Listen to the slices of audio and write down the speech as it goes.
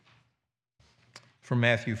From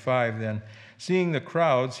Matthew 5, then, seeing the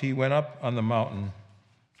crowds, he went up on the mountain.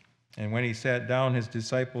 And when he sat down, his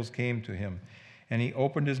disciples came to him. And he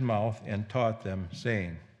opened his mouth and taught them,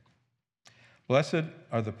 saying, Blessed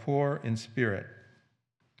are the poor in spirit,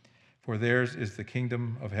 for theirs is the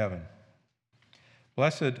kingdom of heaven.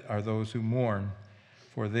 Blessed are those who mourn,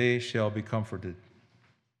 for they shall be comforted.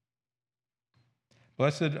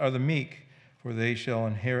 Blessed are the meek, for they shall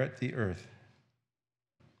inherit the earth.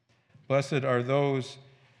 Blessed are those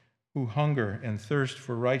who hunger and thirst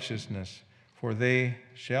for righteousness, for they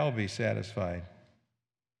shall be satisfied.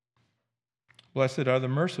 Blessed are the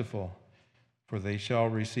merciful, for they shall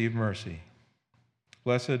receive mercy.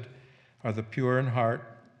 Blessed are the pure in heart,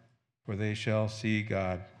 for they shall see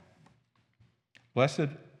God. Blessed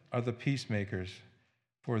are the peacemakers,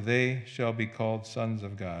 for they shall be called sons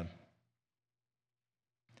of God.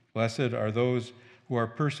 Blessed are those who are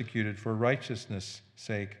persecuted for righteousness'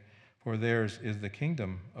 sake, for theirs is the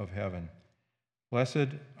kingdom of heaven. Blessed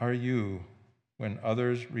are you when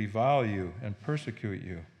others revile you and persecute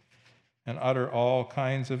you, and utter all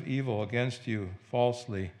kinds of evil against you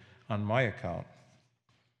falsely on my account.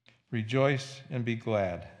 Rejoice and be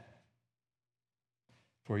glad,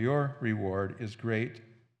 for your reward is great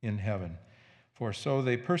in heaven. For so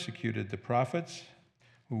they persecuted the prophets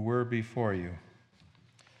who were before you.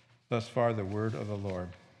 Thus far the word of the Lord.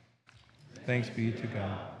 Thanks be to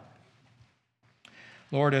God.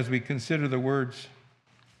 Lord, as we consider the words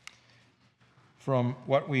from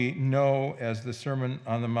what we know as the Sermon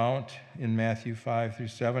on the Mount in Matthew 5 through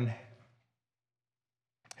 7,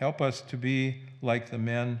 help us to be like the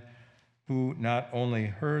men who not only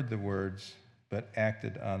heard the words, but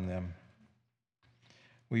acted on them.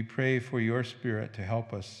 We pray for your Spirit to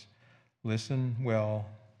help us listen well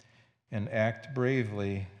and act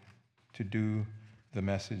bravely to do the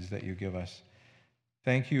message that you give us.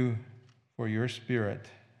 Thank you for your Spirit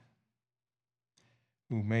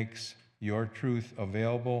who makes your truth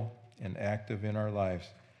available and active in our lives.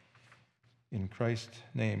 In Christ's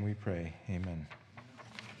name we pray. Amen.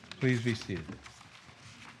 Please be seated.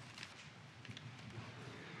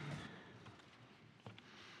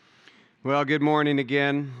 Well, good morning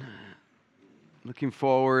again. Looking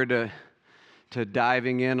forward to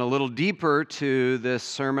diving in a little deeper to this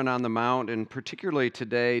Sermon on the Mount, and particularly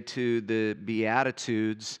today to the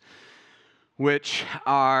Beatitudes, which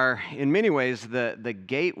are in many ways the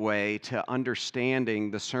gateway to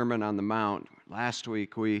understanding the Sermon on the Mount. Last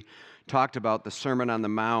week we talked about the Sermon on the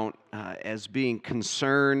Mount as being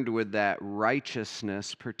concerned with that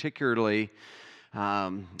righteousness, particularly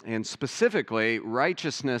and specifically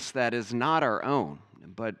righteousness that is not our own,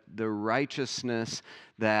 but the righteousness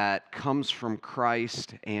that comes from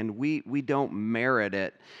Christ, and we don't merit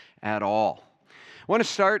it at all. I want to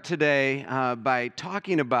start today by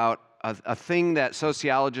talking about a thing that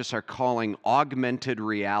sociologists are calling augmented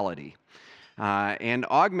reality. And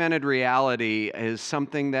augmented reality is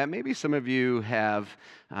something that maybe some of you have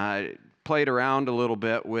played around a little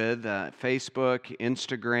bit with, Facebook,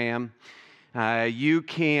 Instagram. You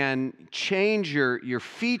can change your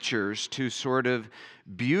features to sort of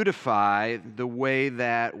beautify the way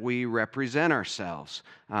that we represent ourselves.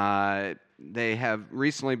 They have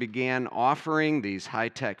recently began offering these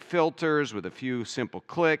high-tech filters with a few simple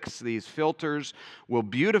clicks. These filters will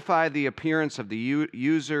beautify the appearance of the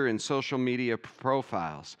user in social media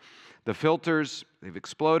profiles. The filters, they've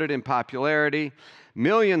exploded in popularity.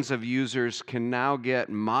 Millions of users can now get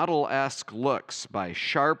model-esque looks by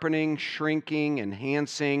sharpening, shrinking,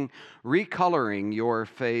 enhancing, recoloring your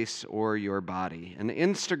face or your body. An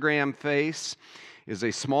Instagram face is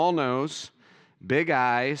a small nose, big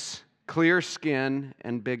eyes, clear skin,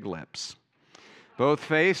 and big lips. Both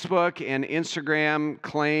Facebook and Instagram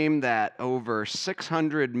claim that over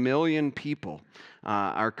 600 million people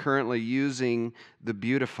are currently using the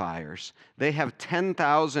beautifiers. They have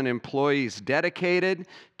 10,000 employees dedicated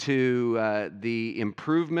to the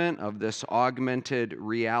improvement of this augmented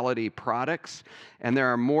reality products, and there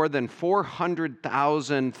are more than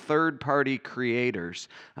 400,000 third-party creators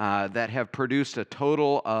that have produced a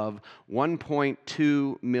total of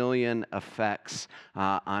 1.2 million effects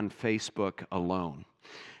on Facebook alone.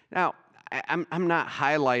 Now, I'm not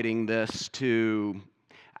highlighting this to...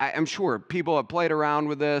 I'm sure people have played around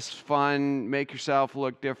with this, fun, make yourself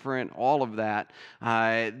look different, all of that.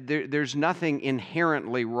 There's nothing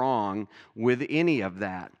inherently wrong with any of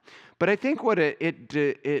that. But I think what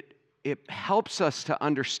it helps us to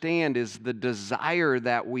understand is the desire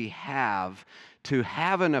that we have to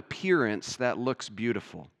have an appearance that looks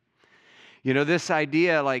beautiful. You know, this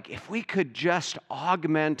idea, like, if we could just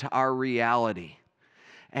augment our reality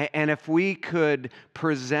And if we could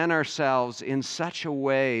present ourselves in such a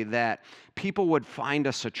way that people would find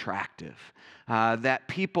us attractive, that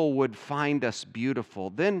people would find us beautiful,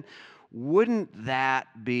 then wouldn't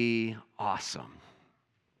that be awesome?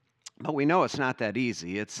 But we know it's not that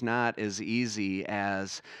easy. It's not as easy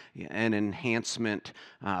as an enhancement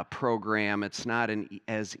program. It's not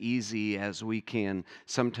as easy as we can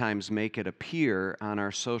sometimes make it appear on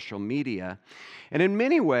our social media. And in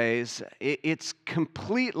many ways, it's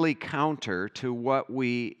completely counter to what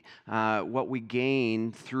we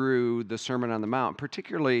gain through the Sermon on the Mount,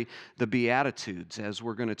 particularly the Beatitudes, as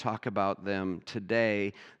we're going to talk about them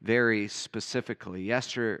today very specifically.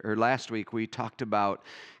 Last week, we talked about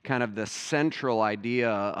kind of the central idea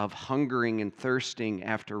of hungering and thirsting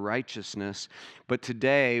after righteousness. But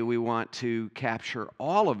today we want to capture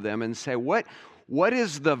all of them and say, what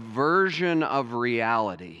is the version of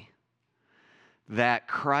reality that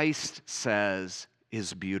Christ says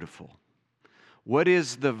is beautiful? What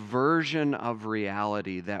is the version of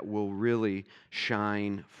reality that will really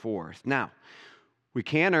shine forth? Now, we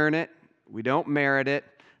can't earn it. We don't merit it.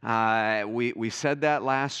 We said that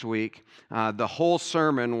last week. The whole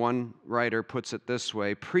sermon, one writer puts it this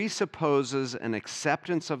way, presupposes an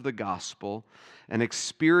acceptance of the gospel, an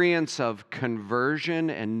experience of conversion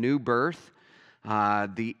and new birth,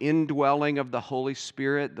 the indwelling of the Holy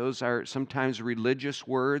Spirit. Those are sometimes religious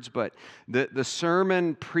words, but the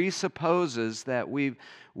sermon presupposes that we're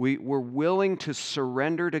willing to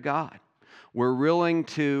surrender to God. We're willing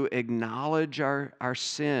to acknowledge our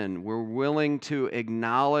sin. We're willing to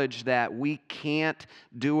acknowledge that we can't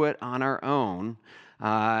do it on our own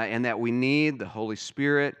and that we need the Holy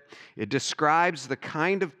Spirit. It describes the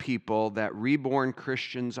kind of people that reborn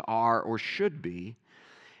Christians are or should be.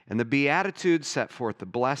 And the Beatitudes set forth the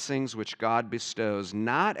blessings which God bestows,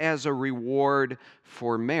 not as a reward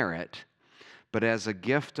for merit, but as a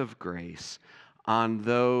gift of grace on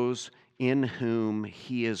those in whom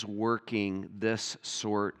He is working this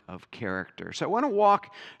sort of character. So I want to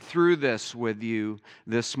walk through this with you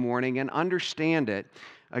this morning and understand it,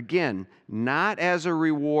 again, not as a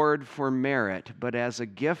reward for merit, but as a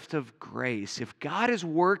gift of grace. If God is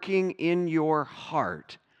working in your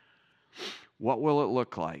heart, what will it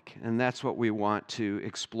look like? And that's what we want to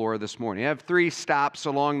explore this morning. I have 3 stops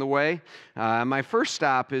along the way. My first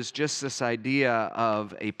stop is just this idea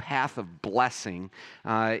of a path of blessing.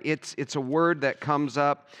 It's a word that comes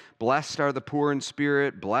up. Blessed are the poor in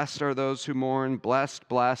spirit. Blessed are those who mourn. Blessed,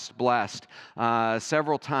 blessed, blessed.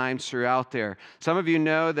 Several times throughout there. Some of you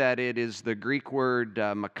know that it is the Greek word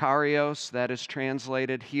makarios that is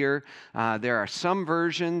translated here. There are some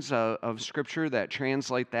versions of Scripture that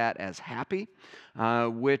translate that as happy.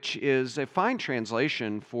 Which is a fine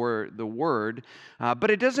translation for the word,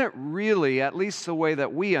 but it doesn't really, at least the way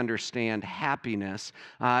that we understand happiness,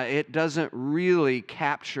 it doesn't really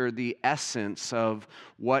capture the essence of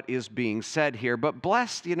what is being said here. But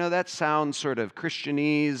blessed, that sounds sort of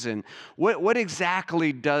Christianese, and what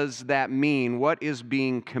exactly does that mean? What is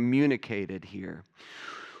being communicated here?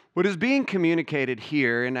 What is being communicated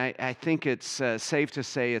here, and I think it's safe to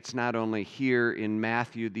say it's not only here in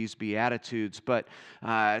Matthew, these Beatitudes, but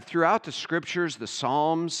throughout the Scriptures, the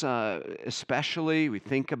Psalms especially, we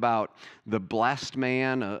think about the blessed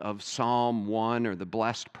man of Psalm 1 or the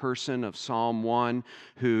blessed person of Psalm 1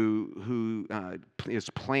 who is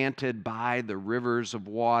planted by the rivers of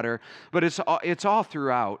water. But it's all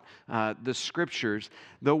throughout the Scriptures.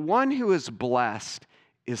 The one who is blessed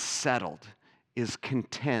is settled, is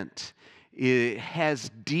content, it has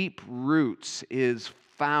deep roots, is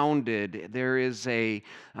founded. There is a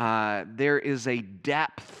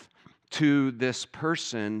depth to this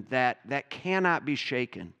person that cannot be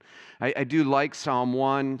shaken. I do like Psalm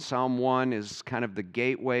 1. Psalm 1 is kind of the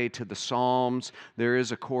gateway to the Psalms. There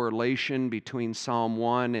is a correlation between Psalm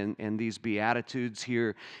 1 and these Beatitudes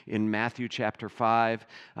here in Matthew chapter 5.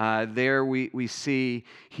 There we see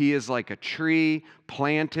he is like a tree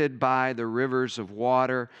planted by the rivers of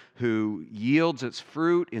water who yields its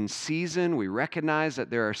fruit in season. We recognize that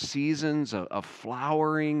there are seasons of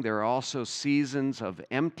flowering. There are also seasons of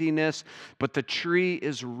emptiness. But the tree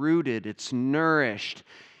is rooted. It's nourished.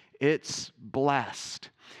 It's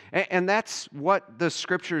blessed. And that's what the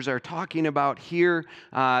Scriptures are talking about here.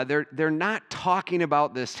 They're not talking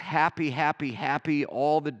about this happy, happy, happy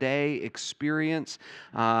all the day experience.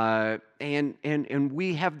 And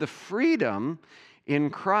we have the freedom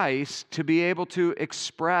in Christ to be able to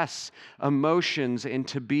express emotions and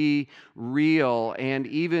to be real, and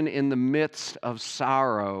even in the midst of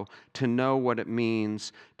sorrow, to know what it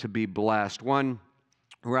means to be blessed. One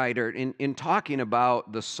writer, in talking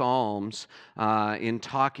about the Psalms, in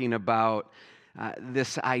talking about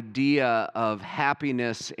this idea of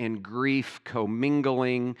happiness and grief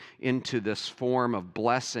commingling into this form of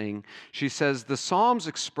blessing. She says, the Psalms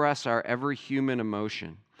express our every human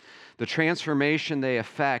emotion. The transformation they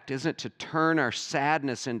effect isn't to turn our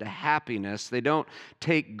sadness into happiness. They don't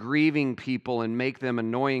take grieving people and make them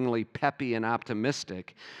annoyingly peppy and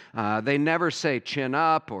optimistic. They never say, chin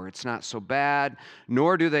up, or it's not so bad,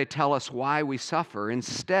 nor do they tell us why we suffer.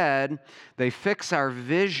 Instead, they fix our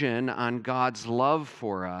vision on God's love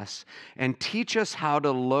for us and teach us how to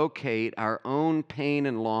locate our own pain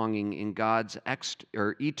and longing in God's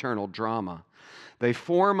eternal drama. They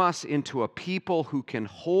form us into a people who can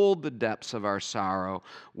hold the depths of our sorrow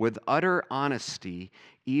with utter honesty,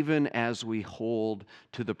 even as we hold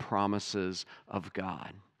to the promises of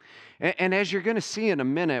God. And as you're going to see in a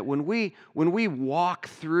minute, when we walk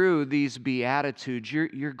through these Beatitudes,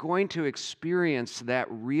 you're going to experience that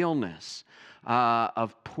realness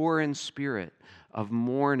of poor in spirit, of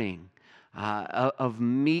mourning, of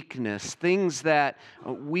meekness, things that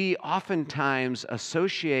we oftentimes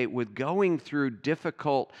associate with going through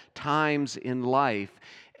difficult times in life,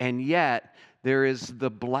 and yet there is the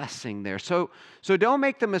blessing there. So don't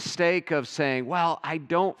make the mistake of saying, well, I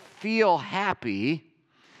don't feel happy,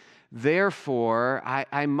 therefore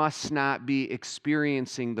I must not be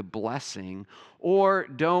experiencing the blessing. Or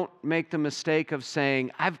don't make the mistake of saying,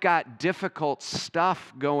 I've got difficult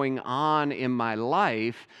stuff going on in my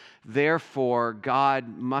life, therefore God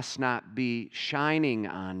must not be shining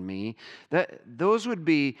on me. Those would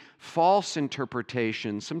be false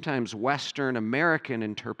interpretations, sometimes Western American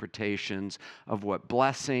interpretations of what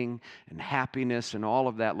blessing and happiness and all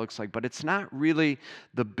of that looks like, but it's not really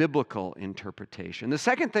the biblical interpretation. The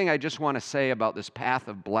second thing I just want to say about this path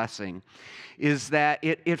of blessing is that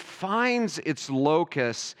it finds its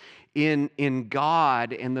locus in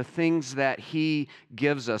God and the things that He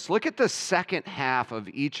gives us. Look at the second half of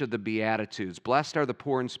each of the Beatitudes. Blessed are the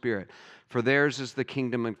poor in spirit, for theirs is the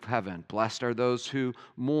kingdom of heaven. Blessed are those who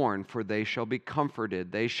mourn, for they shall be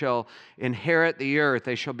comforted. They shall inherit the earth.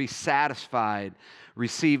 They shall be satisfied,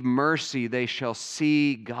 receive mercy. They shall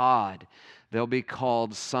see God. They'll be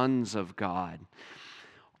called sons of God.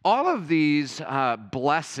 All of these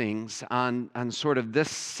blessings on sort of this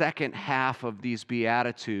second half of these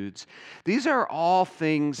Beatitudes, these are all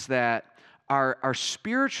things that are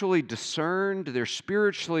spiritually discerned, they're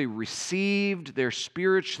spiritually received, they're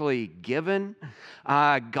spiritually given.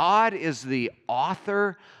 God is the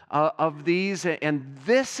author of these, and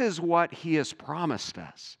this is what He has promised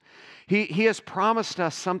us. He has promised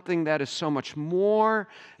us something that is so much more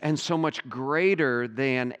and so much greater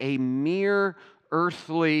than a mere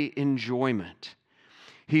earthly enjoyment.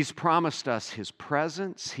 He's promised us His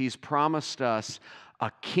presence. He's promised us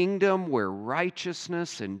a kingdom where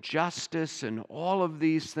righteousness and justice and all of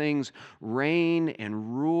these things reign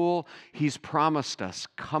and rule. He's promised us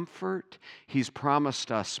comfort. He's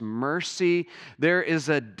promised us mercy. There is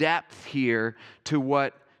a depth here to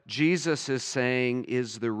what Jesus is saying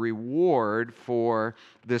is the reward for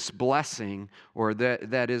this blessing, or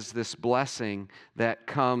that is this blessing that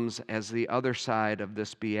comes as the other side of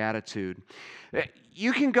this beatitude.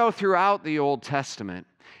 You can go throughout the Old Testament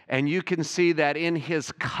and you can see that in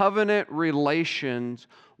His covenant relations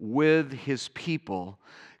with His people,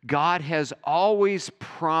 God has always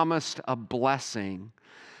promised a blessing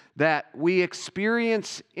that we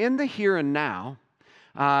experience in the here and now,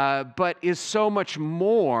 but is so much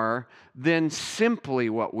more than simply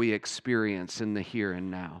what we experience in the here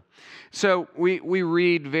and now. So we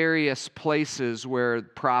read various places where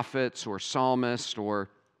prophets or psalmists or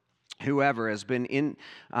whoever has been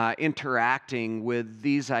interacting with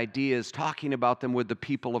these ideas, talking about them with the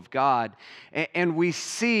people of God. And we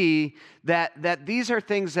see that these are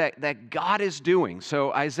things that God is doing.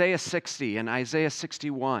 So Isaiah 60 and Isaiah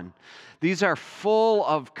 61, these are full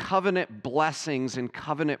of covenant blessings and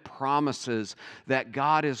covenant promises that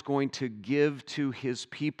God is going to give to His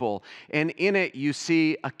people. And in it, you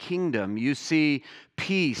see a kingdom, you see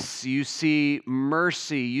peace, you see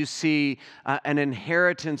mercy, you see an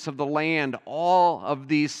inheritance of the land, all of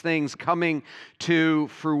these things coming to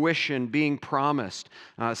fruition, being promised.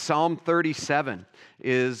 Psalm 37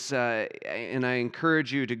 is, and I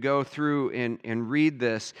encourage you to go through and read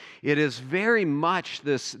this, it is very much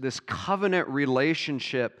this covenant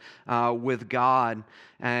relationship with God.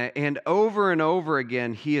 And over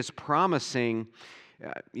again, He is promising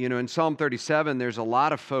In Psalm 37, there's a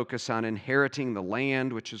lot of focus on inheriting the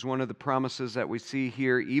land, which is one of the promises that we see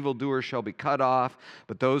here. Evildoers shall be cut off,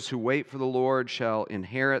 but those who wait for the Lord shall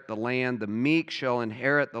inherit the land. The meek shall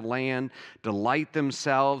inherit the land, delight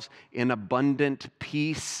themselves in abundant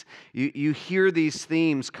peace. You hear these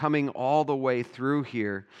themes coming all the way through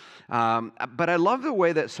here. But I love the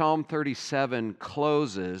way that Psalm 37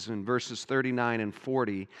 closes in verses 39 and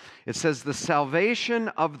 40. It says, "The salvation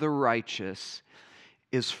of the righteous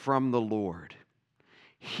is from the Lord.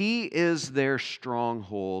 He is their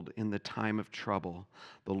stronghold in the time of trouble.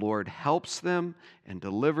 The Lord helps them and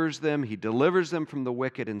delivers them. He delivers them from the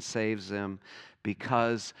wicked and saves them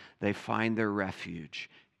because they find their refuge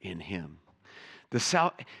in Him."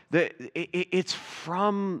 It's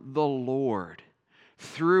from the Lord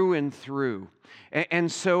through and through.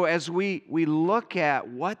 And so as we look at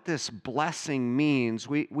what this blessing means,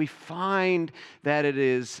 we find that it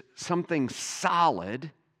is something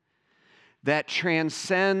solid that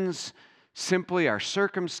transcends simply our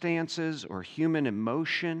circumstances or human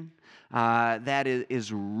emotion, that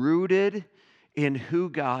is rooted in who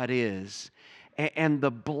God is. And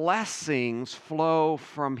the blessings flow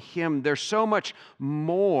from Him. There's so much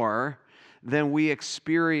more than we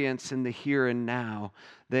experience in the here and now.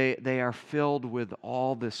 They are filled with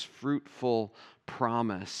all this fruitful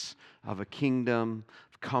promise of a kingdom,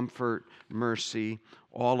 of comfort, mercy,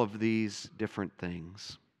 all of these different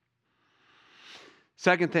things.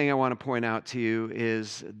 Second thing I want to point out to you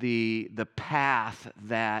is the path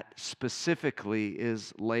that specifically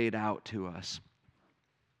is laid out to us.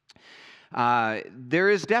 There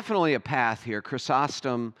is definitely a path here.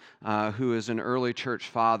 Chrysostom, who is an early church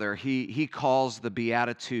father, he calls the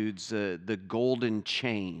Beatitudes the golden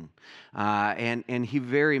chain. And he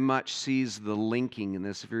very much sees the linking in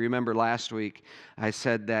this. If you remember last week, I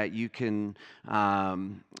said that you can,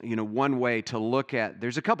 one way to look at,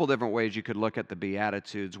 there's a couple different ways you could look at the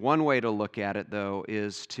Beatitudes. One way to look at it, though,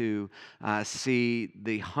 is to see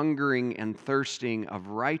the hungering and thirsting of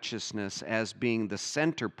righteousness as being the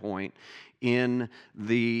center point in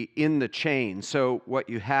the chain. So what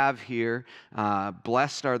you have here,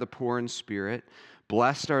 blessed are the poor in spirit,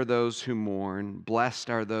 blessed are those who mourn, blessed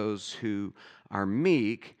are those who are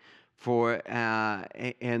meek, and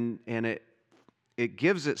it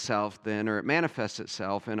gives itself then, or it manifests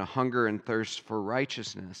itself in a hunger and thirst for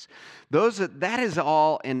righteousness. That is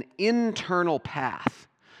all an internal path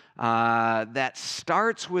that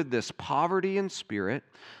starts with this poverty in spirit,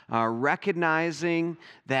 recognizing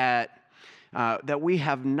that we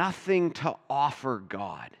have nothing to offer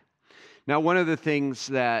God. Now, one of the things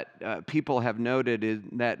that people have noted is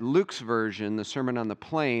that Luke's version, the Sermon on the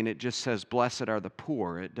Plain, it just says, "Blessed are the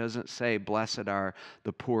poor." It doesn't say, "Blessed are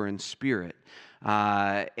the poor in spirit."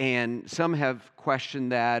 And some have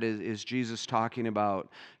questioned that. Is Jesus talking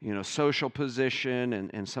about, social position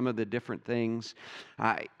and some of the different things?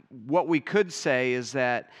 What we could say is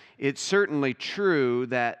that it's certainly true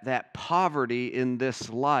that poverty in this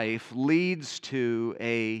life leads to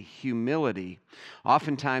a humility.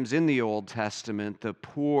 Oftentimes in the Old Testament, the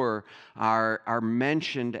poor are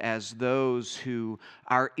mentioned as those who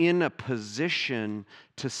are in a position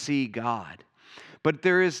to see God. But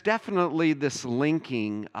there is definitely this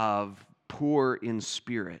linking of poor in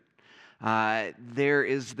spirit. There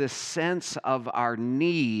is this sense of our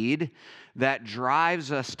need that drives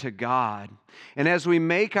us to God. And as we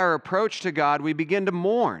make our approach to God, we begin to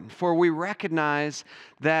mourn, for we recognize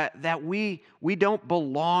that we don't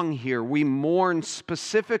belong here. We mourn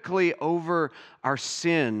specifically over our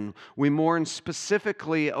sin. We mourn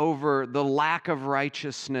specifically over the lack of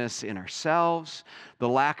righteousness in ourselves, the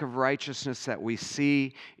lack of righteousness that we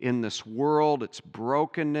see in this world, its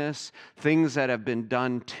brokenness, things that have been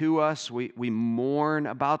done to us. We mourn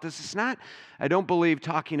about this. It's not, I don't believe,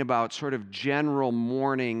 talking about sort of general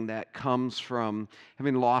mourning that comes from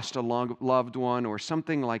having lost a loved one or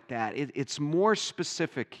something like that. It's more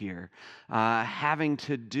specific here, having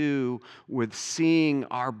to do with seeing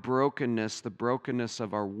our brokenness, the brokenness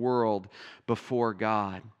of our world before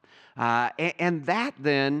God. And that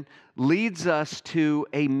then leads us to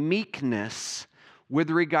a meekness with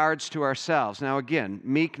regards to ourselves. Now again,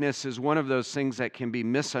 meekness is one of those things that can be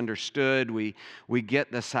misunderstood. We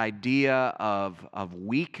get this idea of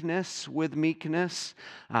weakness with meekness,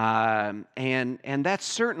 and that's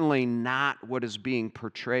certainly not what is being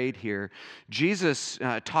portrayed here. Jesus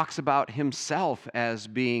talks about himself as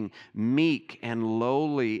being meek and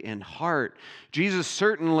lowly in heart. Jesus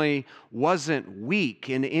certainly wasn't weak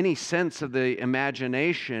in any sense of the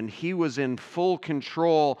imagination. He was in full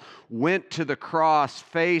control, went to the cross,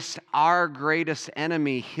 faced our greatest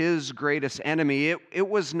enemy, his greatest enemy. It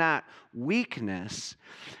was not weakness,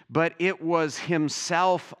 but it was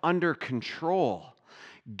himself under control,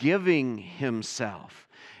 giving himself.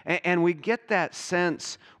 And we get that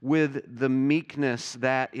sense with the meekness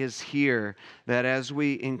that is here, that as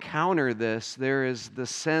we encounter this, there is the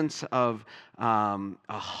sense of a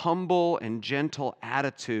humble and gentle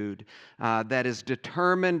attitude that is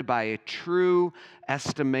determined by a true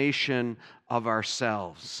estimation of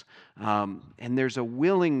ourselves. And there's a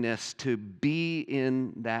willingness to be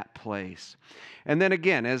in that place. And then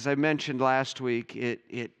again, as I mentioned last week,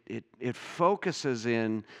 it focuses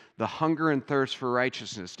in the hunger and thirst for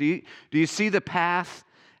righteousness. Do you see the path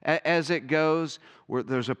as it goes? Where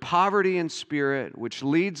there's a poverty in spirit, which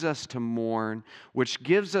leads us to mourn, which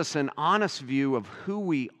gives us an honest view of who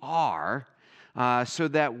we are, so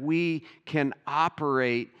that we can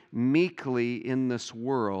operate meekly in this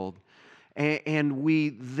world. And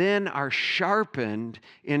we then are sharpened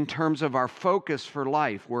in terms of our focus for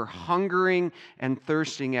life. We're hungering and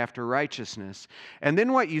thirsting after righteousness. And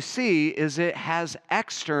then what you see is it has an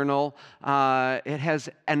external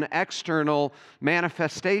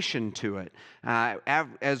manifestation to it.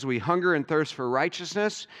 As we hunger and thirst for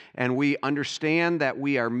righteousness, and we understand that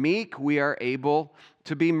we are meek, we are able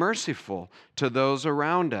to be merciful to those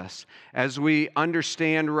around us. As we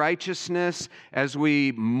understand righteousness, as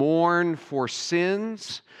we mourn for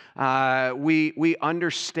sins, we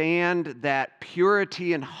understand that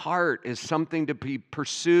purity in heart is something to be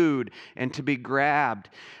pursued and to be grabbed.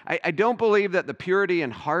 I don't believe that the purity in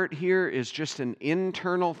heart here is just an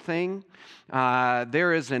internal thing.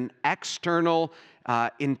 There is an external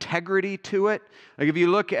integrity to it. Like if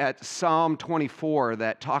you look at Psalm 24,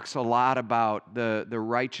 that talks a lot about the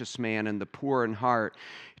righteous man and the poor in heart.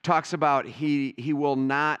 It talks about he will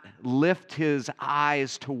not lift his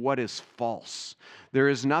eyes to what is false. There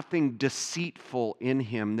is nothing deceitful in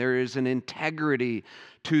him. There is an integrity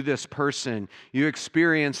to this person. You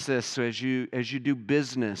experience this as you do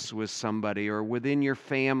business with somebody or within your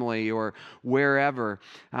family or wherever.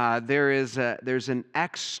 There's an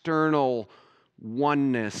external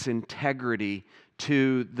oneness, integrity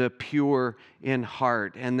to the pure in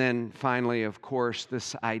heart. And then finally, of course,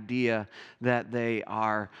 this idea that they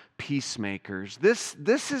are peacemakers. This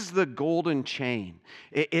is the golden chain.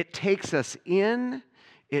 It takes us in,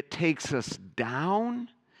 it takes us down,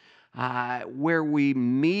 where we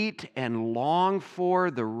meet and long for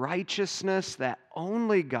the righteousness that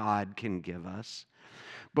only God can give us.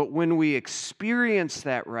 But when we experience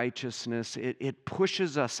that righteousness, it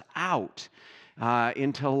pushes us out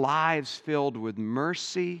into lives filled with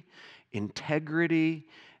mercy, integrity,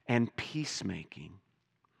 and peacemaking.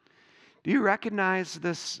 Do you recognize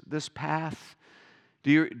this path?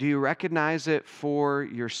 Do you recognize it for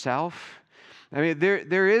yourself? I mean,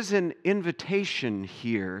 there is an invitation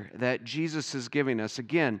here that Jesus is giving us.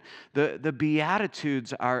 Again, the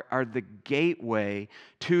Beatitudes are the gateway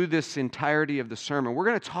to this entirety of the sermon. We're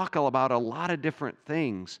going to talk about a lot of different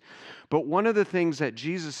things, but one of the things that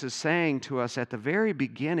Jesus is saying to us at the very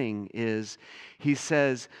beginning is, he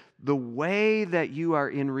says, the way that you are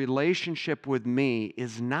in relationship with me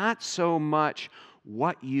is not so much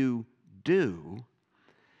what you do,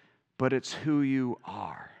 but it's who you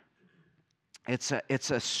are.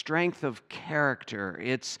 It's a strength of character.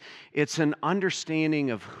 It's an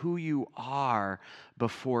understanding of who you are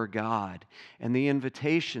before God. And the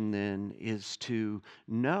invitation then is to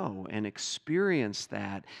know and experience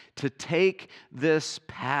that, to take this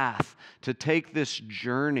path, to take this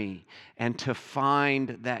journey, and to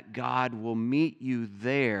find that God will meet you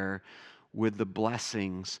there with the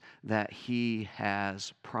blessings that He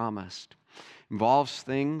has promised. Involves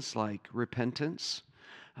things like repentance.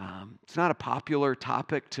 It's not a popular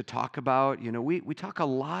topic to talk about. You know, we talk a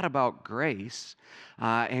lot about grace,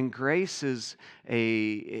 and grace is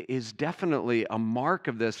definitely a mark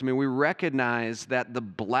of this. I mean, we recognize that the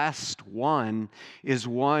blessed one is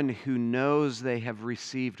one who knows they have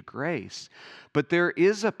received grace. But there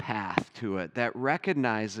is a path to it that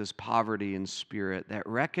recognizes poverty in spirit, that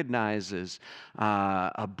recognizes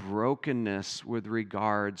a brokenness with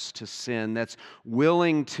regards to sin, that's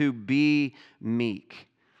willing to be meek.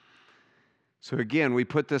 So again, we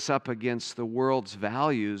put this up against the world's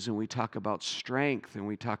values, and we talk about strength, and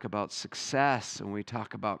we talk about success, and we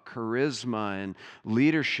talk about charisma and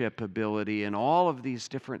leadership ability and all of these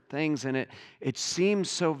different things, and it seems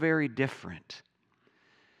so very different.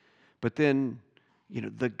 But then, you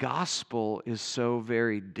know, the gospel is so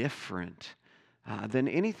very different than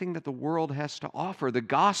anything that the world has to offer. The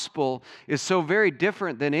gospel is so very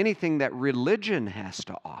different than anything that religion has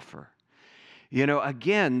to offer.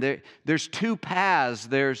 Again, there's two paths.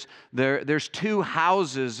 There's two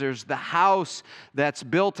houses. There's the house that's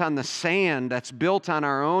built on the sand, that's built on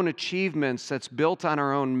our own achievements, that's built on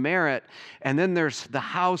our own merit. And then there's the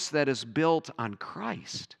house that is built on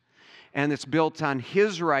Christ. And it's built on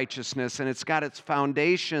His righteousness, and it's got its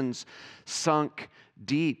foundations sunk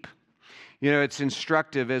deep. It's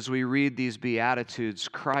instructive as we read these Beatitudes.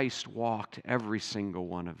 Christ walked every single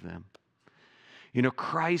one of them.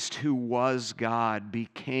 Christ, who was God,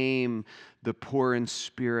 became the poor in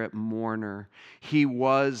spirit mourner. He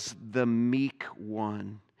was the meek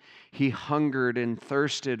one. He hungered and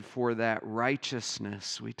thirsted for that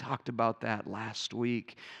righteousness. We talked about that last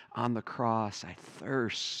week on the cross. I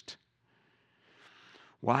thirst.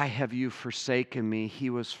 Why have you forsaken me?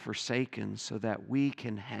 He was forsaken so that we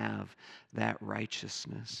can have that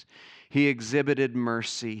righteousness. He exhibited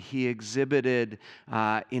mercy. He exhibited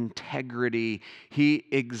integrity. He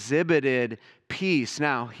exhibited peace.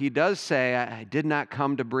 Now, He does say, I did not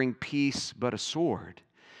come to bring peace, but a sword.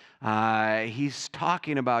 He's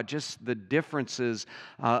talking about just the differences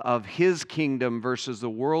of His kingdom versus the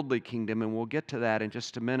worldly kingdom, and we'll get to that in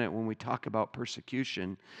just a minute when we talk about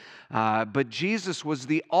persecution. But Jesus was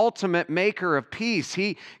the ultimate maker of peace.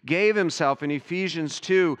 He gave Himself in Ephesians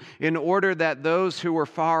 2 in order that those who were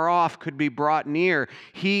far off could be brought near.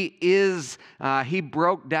 He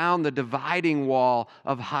broke down the dividing wall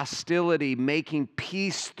of hostility, making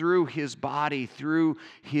peace through His body, through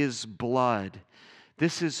His blood.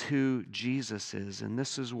 This is who Jesus is, and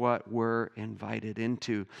this is what we're invited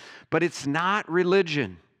into. But it's not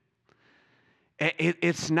religion.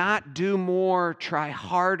 It's not do more, try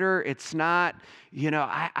harder. It's not,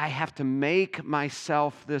 I have to make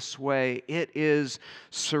myself this way. It is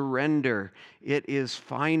surrender. It is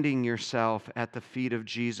finding yourself at the feet of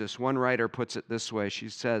Jesus. One writer puts it this way. She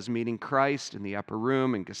says, meeting Christ in the upper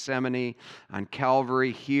room in Gethsemane, on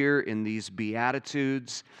Calvary, here in these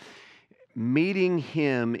Beatitudes, meeting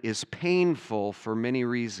Him is painful for many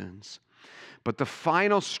reasons. But the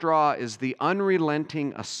final straw is the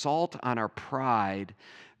unrelenting assault on our pride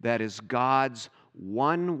that is God's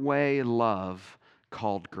one-way love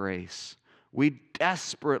called grace. We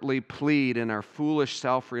desperately plead in our foolish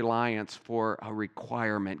self-reliance for a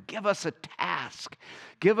requirement. Give us a task.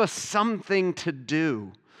 Give us something to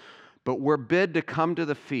do. But we're bid to come to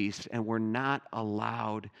the feast, and we're not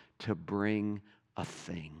allowed to bring a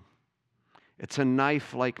thing. It's a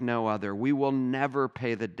knife like no other. We will never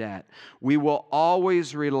pay the debt. We will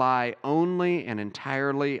always rely only and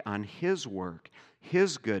entirely on His work,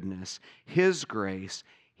 His goodness, His grace,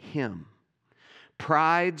 Him.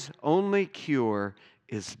 Pride's only cure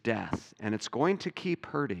is death, and it's going to keep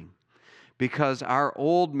hurting because our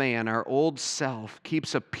old man, our old self,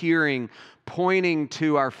 keeps appearing, pointing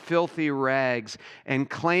to our filthy rags and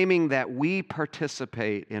claiming that we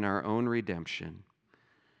participate in our own redemption.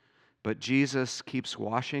 But Jesus keeps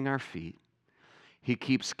washing our feet. He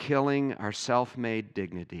keeps killing our self-made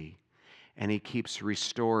dignity, and He keeps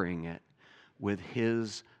restoring it with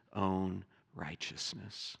His own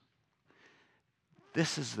righteousness.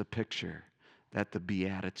 This is the picture that the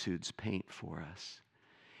Beatitudes paint for us.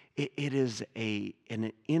 It is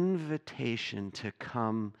an invitation to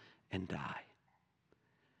come and die,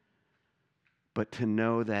 but to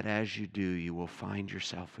know that as you do, you will find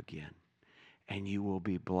yourself again. And you will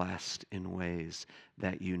be blessed in ways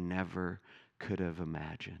that you never could have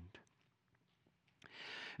imagined.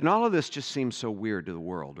 And all of this just seems so weird to the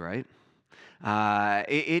world, right?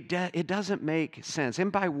 It doesn't make sense.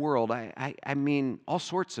 And by world, I mean all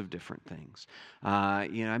sorts of different things. I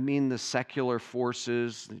mean the secular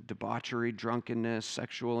forces, debauchery, drunkenness,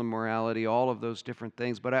 sexual immorality, all of those different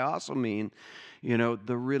things. But I also mean,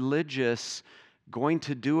 the religious going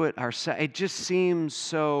to do it ourselves. It just seems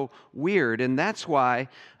so weird. And that's why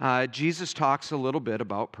Jesus talks a little bit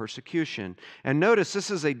about persecution. And notice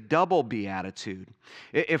this is a double beatitude.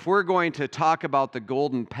 If we're going to talk about the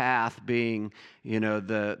golden path being,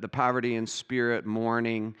 the poverty in spirit,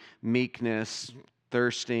 mourning, meekness,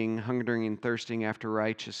 thirsting, hungering and thirsting after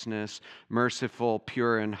righteousness, merciful,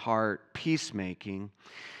 pure in heart, peacemaking,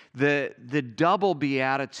 the double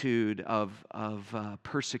beatitude of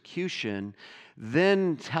persecution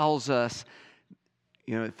then tells us,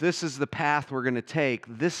 if this is the path we're going to take,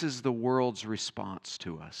 this is the world's response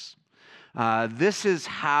to us. This is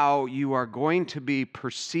how you are going to be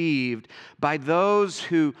perceived by those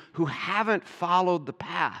who haven't followed the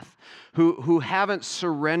path, who haven't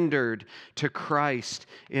surrendered to Christ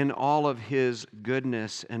in all of His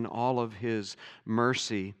goodness and all of His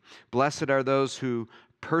mercy. Blessed are those who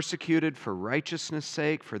persecuted for righteousness'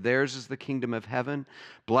 sake, for theirs is the kingdom of heaven.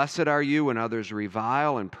 Blessed are you when others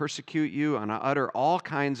revile and persecute you and utter all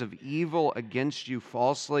kinds of evil against you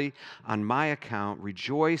falsely on my account.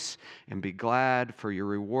 Rejoice and be glad, for your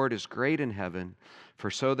reward is great in heaven,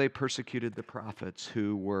 for so they persecuted the prophets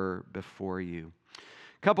who were before you.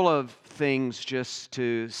 A couple of things just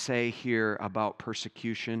to say here about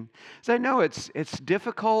persecution. So I know it's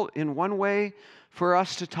difficult in one way for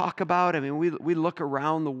us to talk about. I mean, we look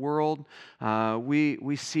around the world,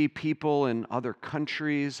 we see people in other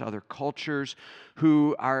countries, other cultures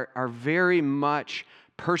who are very much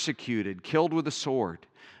persecuted, killed with a sword,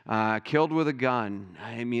 killed with a gun.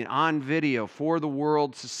 I mean, on video for the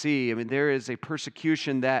world to see. I mean, there is a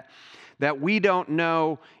persecution that we don't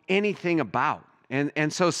know anything about.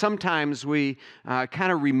 And so sometimes we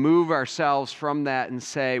kind of remove ourselves from that and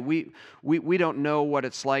say, we don't know what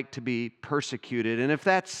it's like to be persecuted. And if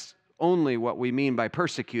that's only what we mean by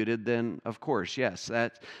persecuted, then of course, yes,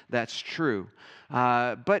 that's true.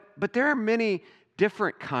 But there are many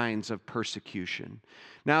different kinds of persecution.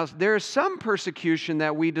 Now, there is some persecution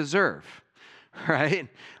that we deserve. Right?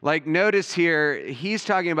 Like notice here, he's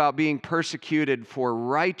talking about being persecuted for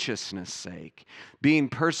righteousness' sake, being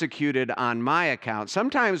persecuted on my account.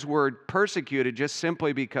 Sometimes we're persecuted just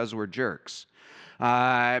simply because we're jerks.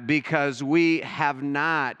 Because we have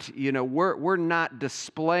not, we're not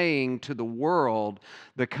displaying to the world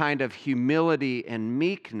the kind of humility and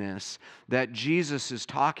meekness that Jesus is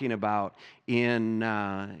talking about in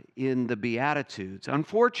the Beatitudes.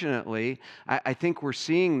 Unfortunately, I think we're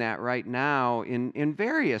seeing that right now in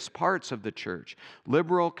various parts of the church.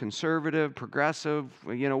 Liberal, conservative, progressive,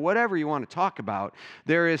 whatever you want to talk about.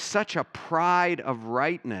 There is such a pride of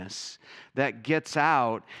rightness that gets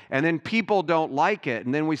out, and then people don't like it,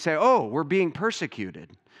 and then we say, oh, we're being persecuted.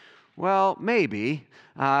 Well, maybe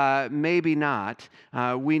not.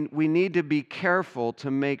 We need to be careful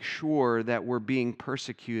to make sure that we're being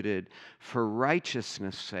persecuted for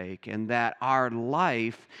righteousness' sake, and that our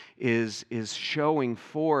life is showing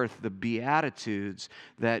forth the Beatitudes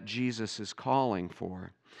that Jesus is calling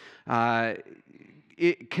for.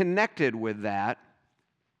 Connected with that,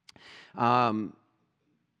 let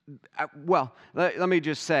me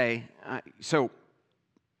just say, so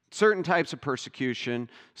certain types of persecution,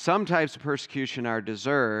 some types of persecution are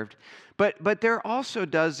deserved, but there also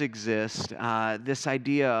does exist this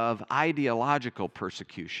idea of ideological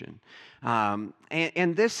persecution.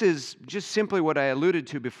 And this is just simply what I alluded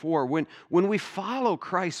to before. When we follow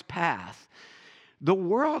Christ's path, the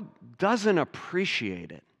world doesn't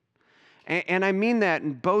appreciate it. And I mean that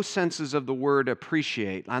in both senses of the word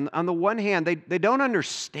appreciate. On the one hand, they don't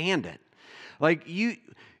understand it. Like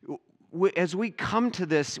as we come to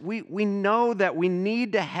this, we know that we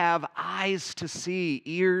need to have eyes to see,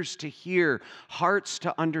 ears to hear, hearts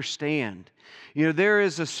to understand. There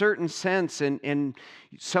is a certain sense, and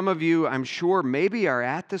some of you, I'm sure, maybe are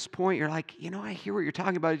at this point. You're like, I hear what you're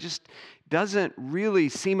talking about. It just doesn't really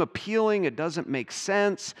seem appealing. It doesn't make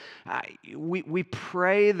sense. We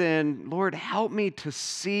pray then, Lord, help me to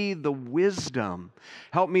see the wisdom.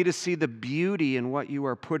 Help me to see the beauty in what you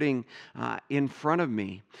are putting in front of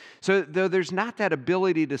me. So though there's not that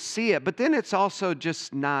ability to see it, but then it's also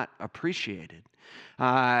just not appreciated.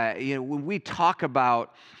 When we talk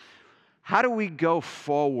about how do we go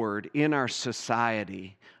forward in our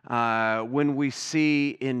society when we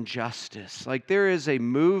see injustice? Like there is a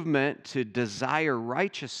movement to desire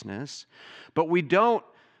righteousness, but we don't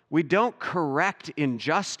correct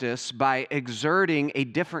injustice by exerting a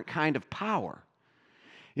different kind of power.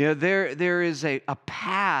 There is a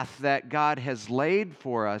path that God has laid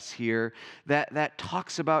for us here that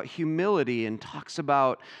talks about humility and talks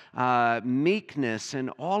about meekness and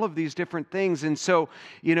all of these different things. And so,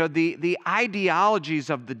 the ideologies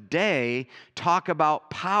of the day talk about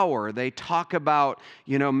power. They talk about,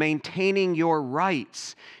 maintaining your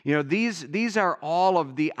rights. These are all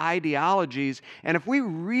of the ideologies. And if we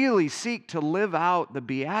really seek to live out the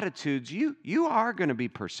Beatitudes, you are going to be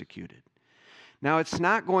persecuted. Now, it's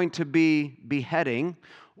not going to be beheading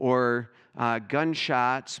or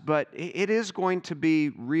gunshots, but it is going to be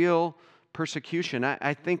real persecution.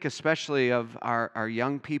 I think especially of our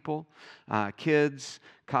young people, kids,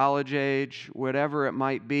 college age, whatever it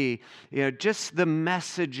might be. Just the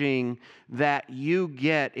messaging that you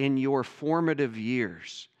get in your formative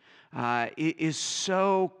years. is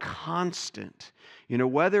so constant. You know,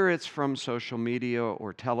 whether it's from social media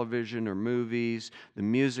or television or movies, the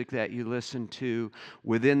music that you listen to,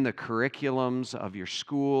 within the curriculums of your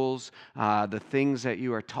schools, the things that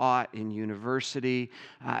you are taught in university,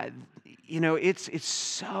 you know, it's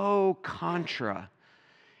so contra,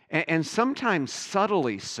 and sometimes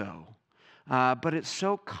subtly so. But it's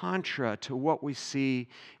so contra to what we see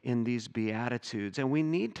in these Beatitudes. And we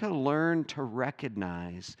need to learn to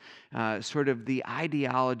recognize sort of the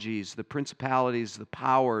ideologies, the principalities, the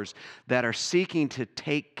powers that are seeking to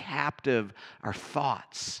take captive our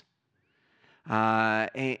thoughts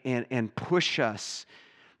and push us,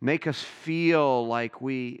 make us feel like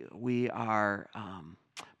we are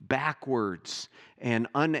backwards and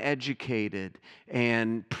uneducated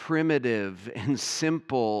and primitive and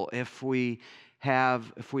simple if we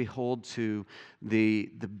hold to the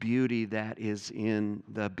beauty that is in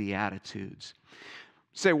the Beatitudes.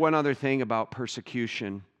 Say one other thing about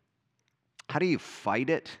persecution. How do you fight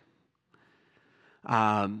it?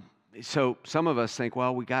 So some of us think,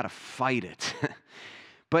 well, we got to fight it.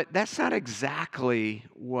 But that's not exactly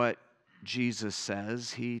what Jesus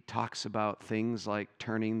says. He talks about things like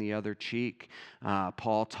turning the other cheek.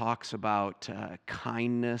 Paul talks about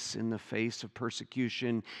kindness in the face of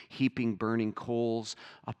persecution, heaping burning coals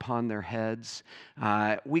upon their heads.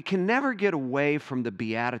 We can never get away from the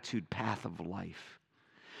beatitude path of life.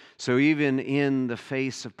 So even in the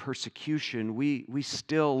face of persecution, we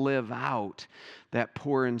still live out that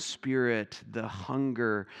poor in spirit, the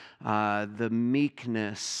hunger, the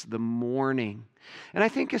meekness, the mourning. And I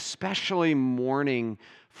think especially mourning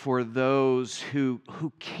for those who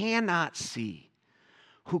cannot see,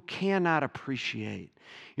 who cannot appreciate.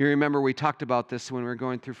 You remember we talked about this when we were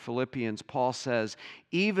going through Philippians. Paul says,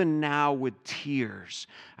 even now with tears,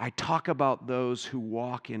 I talk about those who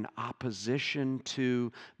walk in opposition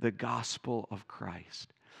to the gospel of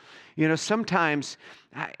Christ. You know, sometimes,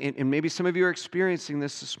 and maybe some of you are experiencing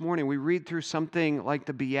this morning, we read through something like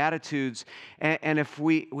the Beatitudes, and if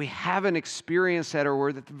we haven't experienced that, or we're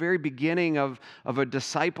at the very beginning of a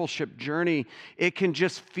discipleship journey, it can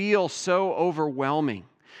just feel so overwhelming.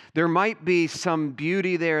 There might be some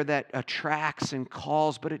beauty there that attracts and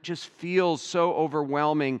calls, but it just feels so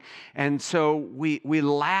overwhelming, and so we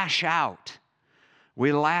lash out.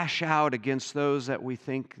 We lash out against those that we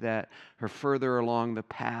think that are further along the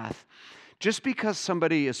path. Just because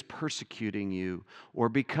somebody is persecuting you or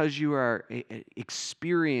because you are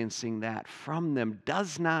experiencing that from them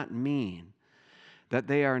does not mean that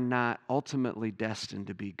they are not ultimately destined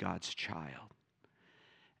to be God's child.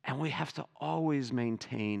 And we have to always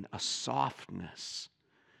maintain a softness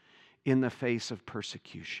in the face of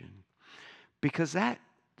persecution, because that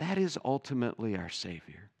is ultimately our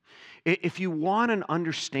Savior. If you want an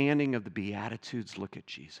understanding of the Beatitudes, look at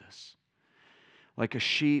Jesus. Like a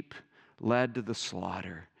sheep led to the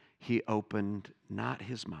slaughter, he opened not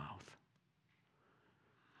his mouth.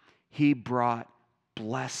 He brought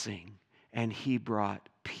blessing and he brought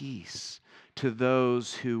peace to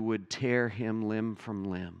those who would tear him limb from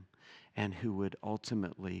limb and who would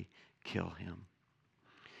ultimately kill him.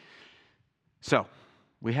 So,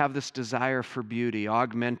 we have this desire for beauty,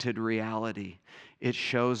 augmented reality. It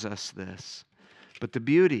shows us this. But the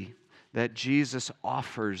beauty that Jesus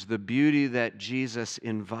offers, the beauty that Jesus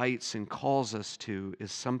invites and calls us to,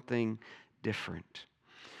 is something different.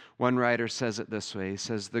 One writer says it this way. He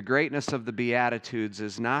says, the greatness of the Beatitudes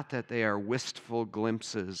is not that they are wistful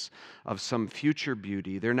glimpses of some future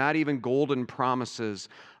beauty. They're not even golden promises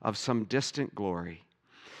of some distant glory.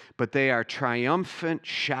 But they are triumphant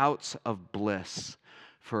shouts of bliss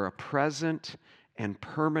for a present and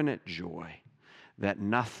permanent joy that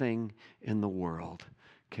nothing in the world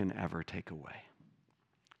can ever take away.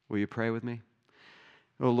 Will you pray with me?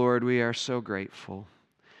 Oh Lord, we are so grateful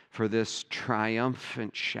for this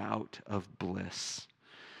triumphant shout of bliss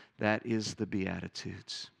that is the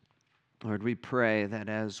Beatitudes. Lord, we pray that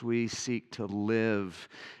as we seek to live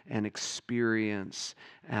and experience,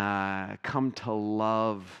 come to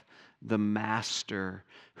love the Master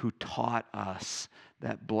who taught us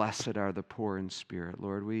that blessed are the poor in spirit.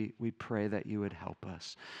 Lord, we pray that you would help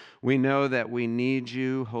us. We know that we need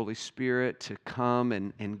you, Holy Spirit, to come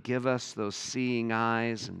and give us those seeing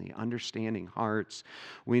eyes and the understanding hearts.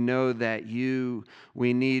 We know that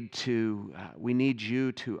we need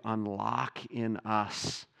you to unlock in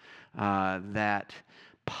us that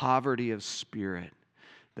poverty of spirit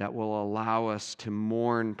that will allow us to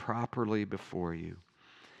mourn properly before you,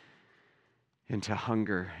 and to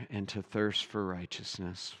hunger and to thirst for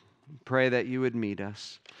righteousness. Pray that you would meet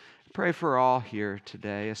us. Pray for all here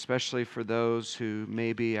today, especially for those who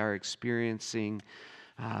maybe are experiencing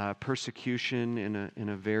persecution in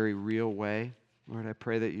a very real way. Lord, I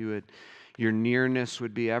pray that your nearness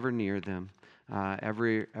would be ever near them,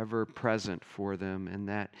 ever present for them, and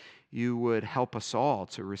that you would help us all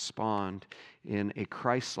to respond in a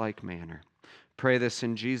Christ-like manner. Pray this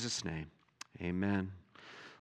in Jesus' name. Amen.